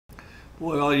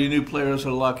Boy, all you new players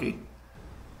are lucky.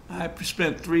 I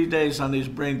spent 3 days on these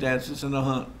brain dances in the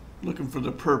hunt, looking for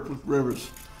the perp with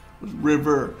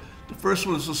river. The first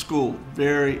one was the school,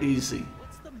 very easy.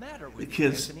 The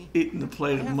kid's eating a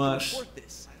plate of mush.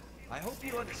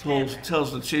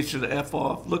 Tells the teacher to F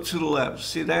off. Look to the left.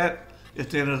 See that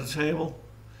at the end of the table?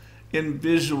 In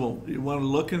visual. You want to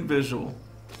look in visual.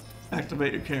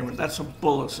 Activate your camera. That's a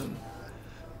bulletin.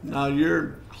 Now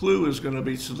your clue is going to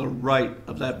be to the right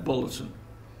of that bulletin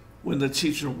when the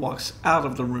teacher walks out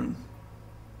of the room.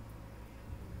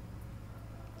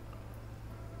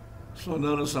 So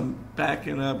notice I'm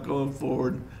backing up, going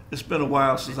forward. It's been a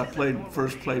while since I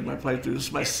first played my playthrough. This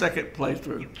is my second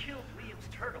playthrough.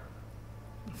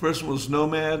 The first one was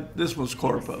Nomad. This one's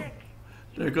Corpo.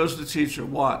 There goes the teacher.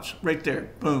 Watch. Right there.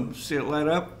 Boom. See it light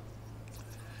up?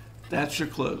 That's your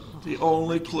clue. The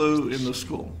only clue in the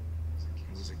school.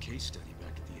 It was a case study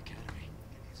back at the academy.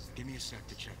 Give me a sec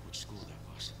to check which school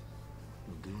that was.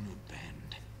 Laguna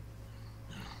Bend.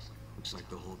 Looks like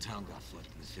the whole town got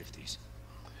flooded in the 50s.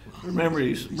 Remember,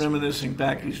 he's reminiscing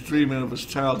back. He's dreaming of his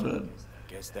childhood.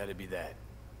 Guess that'd be that.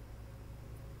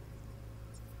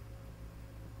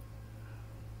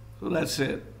 So that's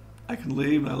it. I can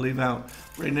leave, and I leave out.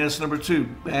 Brain dance number 2,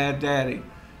 Bad Daddy.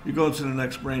 You go to the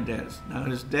next brain dance. Now,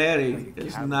 his daddy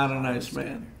is not a nice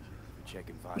man.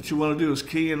 What you want to do is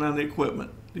key in on the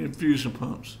equipment, the infusion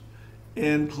pumps,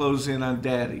 and close in on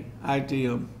Daddy. ID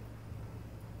him.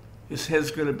 His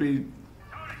head's going to be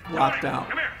blocked out.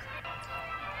 Come here.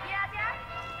 Yeah,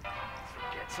 Dad?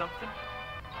 Forget something?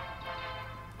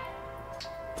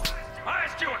 I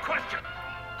asked you a question.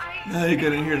 Now you're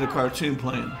going to hear the cartoon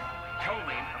playing.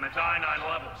 Choline from its iodine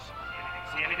levels.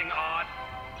 See anything odd?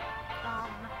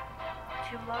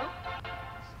 Too low?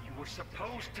 You were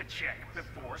supposed to check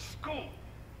before school.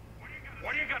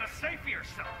 What are you gonna say for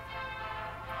yourself?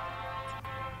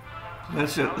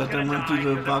 That's it. Let them run through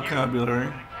the vocabulary.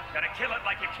 Gonna kill it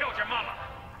like you killed your mama.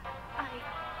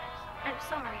 I'm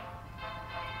sorry.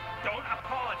 Don't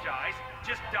apologize.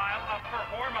 Just dial up her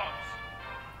hormones.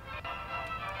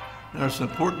 There's an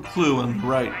important clue on the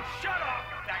right. And shut off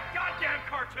that goddamn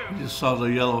cartoon. You just saw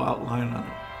the yellow outline on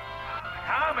it.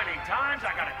 How many times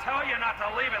I gotta tell you not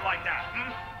to leave it like that,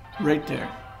 Right there.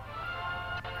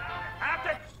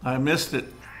 I missed it,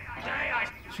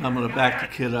 so I'm going to back the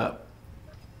kid up.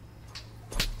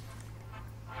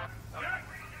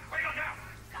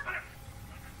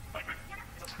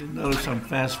 You notice I'm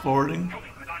fast forwarding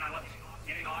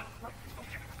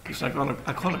because I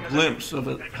caught a glimpse of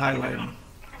it highlighting.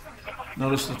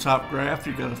 Notice the top graph,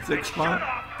 you got a thick spot.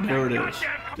 There it is.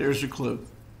 There's your clue.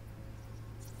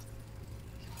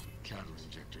 Cattle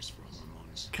injectors for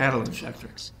hormones. Cattle injector.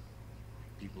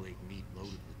 People ate meat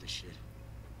loaded with the shit.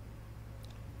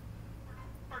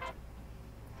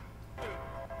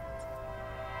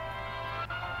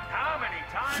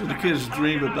 So the kids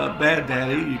dream about Bad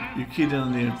Daddy. You keyed in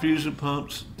on the infusion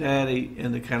pumps, Daddy,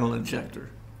 and the cattle injector.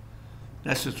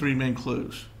 That's the 3 main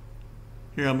clues.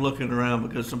 Here I'm looking around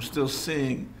because I'm still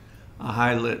seeing a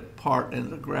highlight part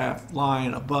in the graph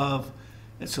line above.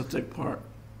 It's a thick part.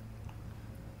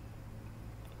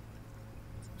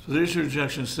 So there's your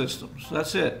injection system. So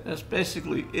that's it. That's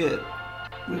basically it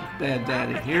with Bad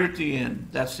Daddy. Here at the end,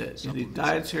 that's it. You need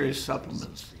dietary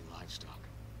supplements.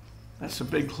 That's a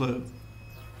big clue.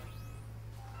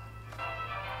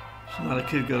 So now the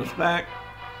kid goes back,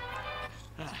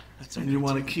 and you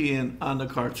want to key in on the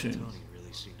cartoon. Tony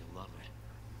really seemed to love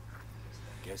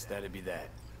it. Guess that'd be that.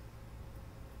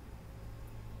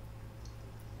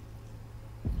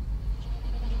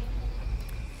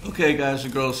 Okay, guys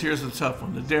and girls, here's the tough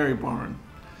one, the dairy barn.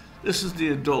 This is the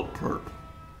adult perp.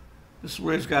 This is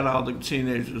where he's got all the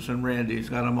teenagers and Randy. He's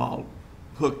got them all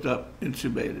hooked up,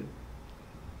 intubated.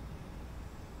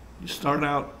 You start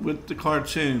out with the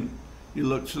cartoon. You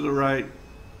look to the right,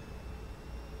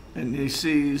 and he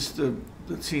sees the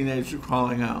teenager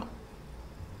crawling out.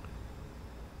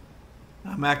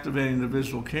 I'm activating the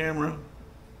visual camera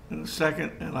in a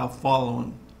second, and I'll follow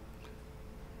him.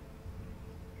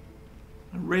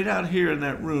 And right out here in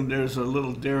that room, there's a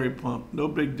little dairy pump. No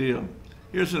big deal.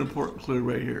 Here's an important clue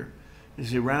right here.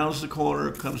 As he rounds the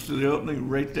corner, comes to the opening,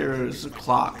 right there is the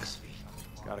clock.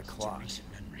 Got a clock.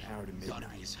 Hour to midnight.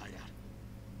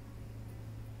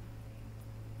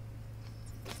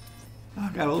 I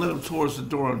gotta let him towards the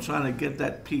door. I'm trying to get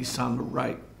that piece on the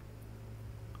right.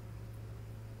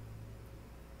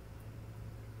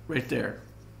 Right there.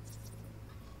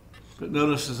 But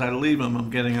notice as I leave him, I'm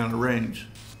getting out of range.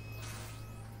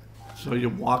 So you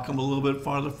walk him a little bit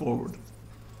farther forward.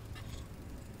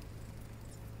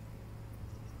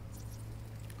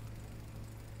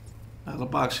 The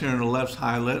box here on the left's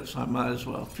high lit, so I might as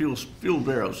well. Fuel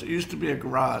barrels. It used to be a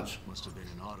garage. Must have been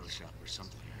an auto shop or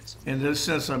something. In this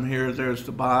sense, I'm here. There's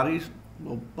the bodies.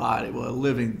 Well, a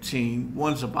living teen.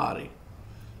 One's a body.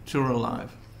 Two are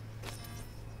alive.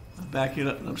 I'm backing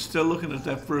up, and I'm still looking at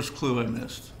that first clue I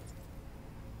missed.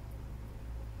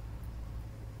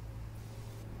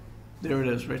 There it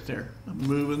is, right there. I'm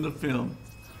moving the film.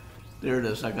 There it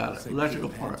is. I got it. Electrical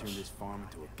parts. Turn this farm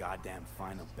into a goddamn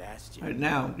final bastion. Right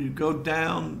now, you go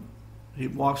down. He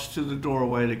walks to the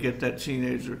doorway to get that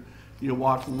teenager. You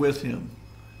walk with him.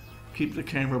 Keep the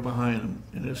camera behind him.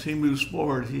 And as he moves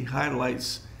forward, he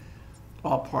highlights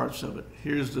all parts of it.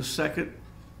 Here's the second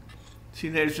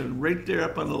teenager. Right there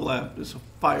up on the left is a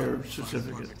fire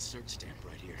certificate. Search stamp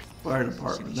right here. Fire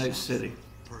department, Night City.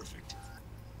 Perfect.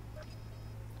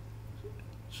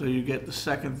 So you get the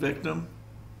second victim,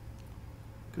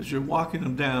 because you're walking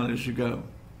them down as you go.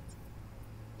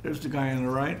 There's the guy on the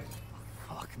right.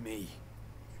 Fuck me.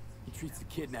 He treats the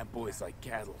kidnapped boys like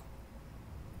cattle.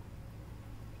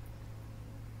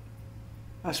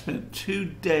 I spent 2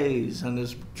 days on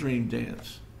this dream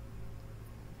dance.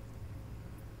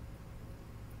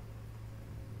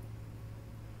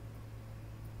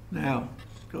 Now,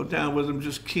 go down with him,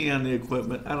 just key on the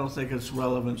equipment. I don't think it's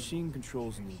relevant. Machine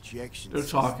controls and injection. They're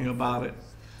talking about it.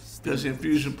 Because the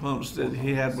infusion pumps that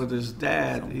he had with his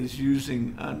dad, he's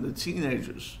using on the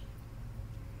teenagers.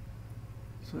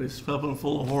 So he's pumping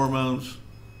full of hormones.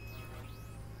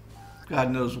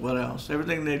 God knows what else.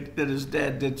 Everything that his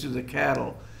dad did to the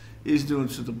cattle, he's doing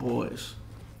to the boys.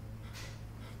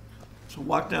 So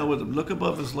walk down with him. Look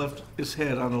above his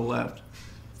head on the left.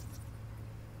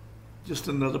 Just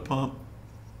another pump.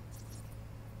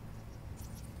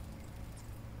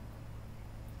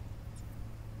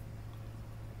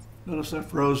 Notice I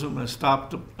froze him. I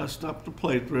stopped the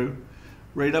playthrough.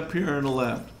 Right up here on the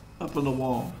left, up on the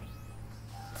wall.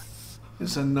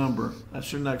 It's a number.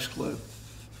 That's your next clue.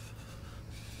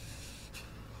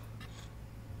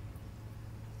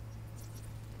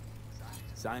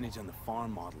 Signage on the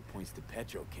farm model points to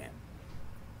Petrochem.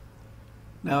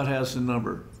 Now it has the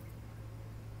number.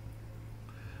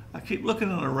 I keep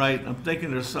looking on the right. I'm thinking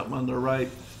there's something on the right.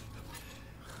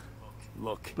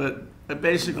 Look. But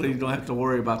basically, you don't have to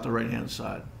worry about the right-hand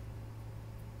side.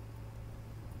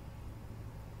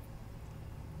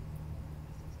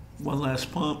 One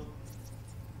last pump.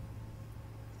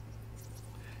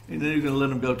 And then you're going to let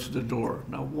him go to the door.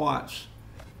 Now watch.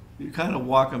 You're kind of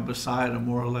walking beside him,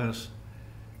 more or less.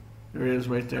 There he is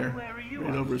right there.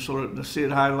 Right over his shoulder. To see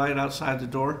it highlight outside the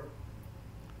door?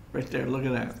 Right there. Look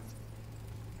at that.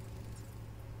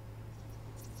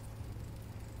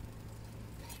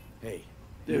 Hey.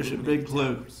 There's your big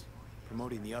clue.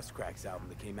 Promoting the Us Cracks album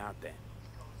that came out then.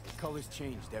 The colors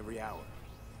changed every hour.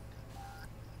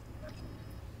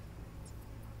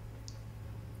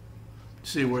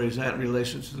 See where he's at in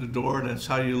relation to the door? That's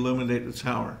how you illuminate the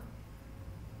tower.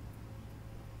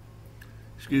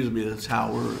 Excuse me, the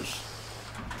towers.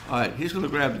 All right, he's going to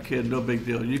grab the kid, no big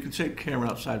deal. You can take the camera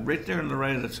outside. Right there on the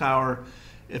right of the tower,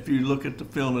 if you look at the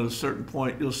film at a certain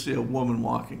point, you'll see a woman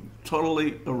walking.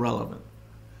 Totally irrelevant.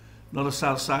 Notice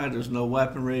outside there's no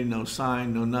weaponry, no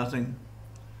sign, no nothing.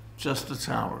 Just the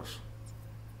towers.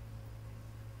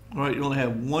 All right, you only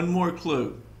have one more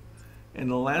clue. And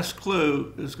the last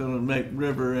clue is going to make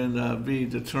River and V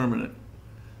determine it.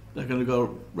 They're going to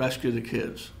go rescue the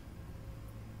kids.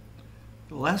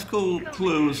 The last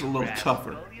clue is a little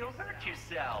tougher.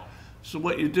 So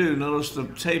what you do, notice the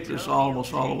tape is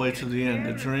almost all the way to the end,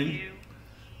 the dream.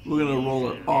 We're going to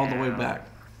roll it all the way back.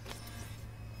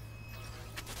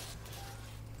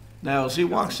 Now, as he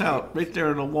walks out, right there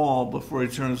on the wall before he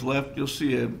turns left, you'll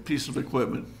see a piece of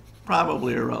equipment.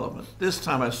 Probably irrelevant. This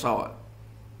time I saw it.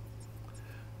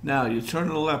 Now, you turn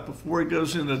to the left before he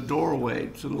goes in the doorway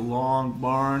to the long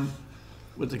barn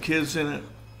with the kids in it.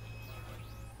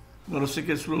 Notice it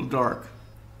gets real dark.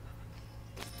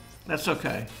 That's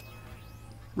okay.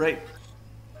 Right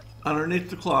underneath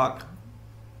the clock,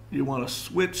 you want to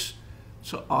switch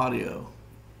to audio.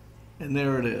 And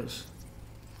there it is.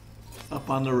 Up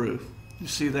on the roof. You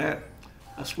see that?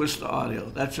 I switched to audio.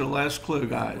 That's your last clue,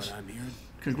 guys.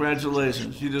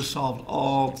 Congratulations. You just solved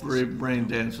all 3 brain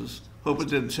dances. Hope it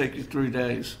didn't take you 3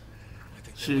 days.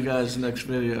 See you guys in the next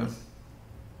video.